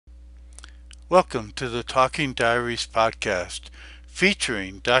Welcome to the Talking Diaries podcast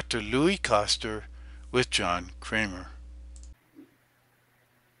featuring Dr. Louis Koster with John Kramer.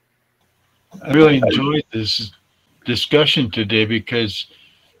 I really enjoyed this discussion today because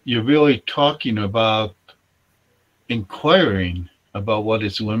you're really talking about inquiring about what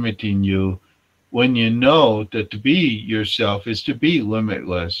is limiting you when you know that to be yourself is to be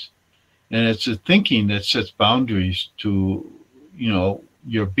limitless. And it's a thinking that sets boundaries to,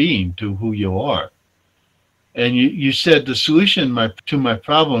 your being, to who you are. And you said the solution to my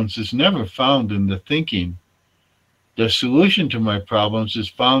problems is never found in the thinking. The solution to my problems is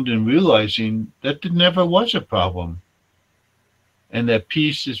found in realizing that there never was a problem, and that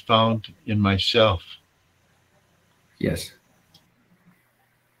peace is found in myself. Yes.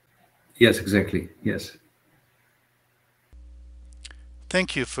 Yes, exactly. Yes.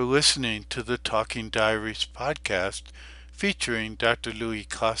 Thank you for listening to the Talking Diaries podcast featuring Dr. Louis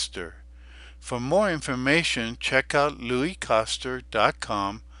Koster. For more information, check out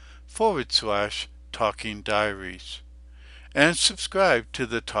louiskoster.com/Talking Diaries and subscribe to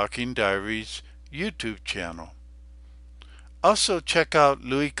the Talking Diaries YouTube channel. Also check out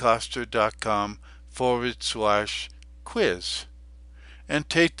louiskoster.com/quiz and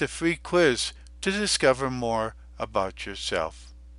take the free quiz to discover more about yourself.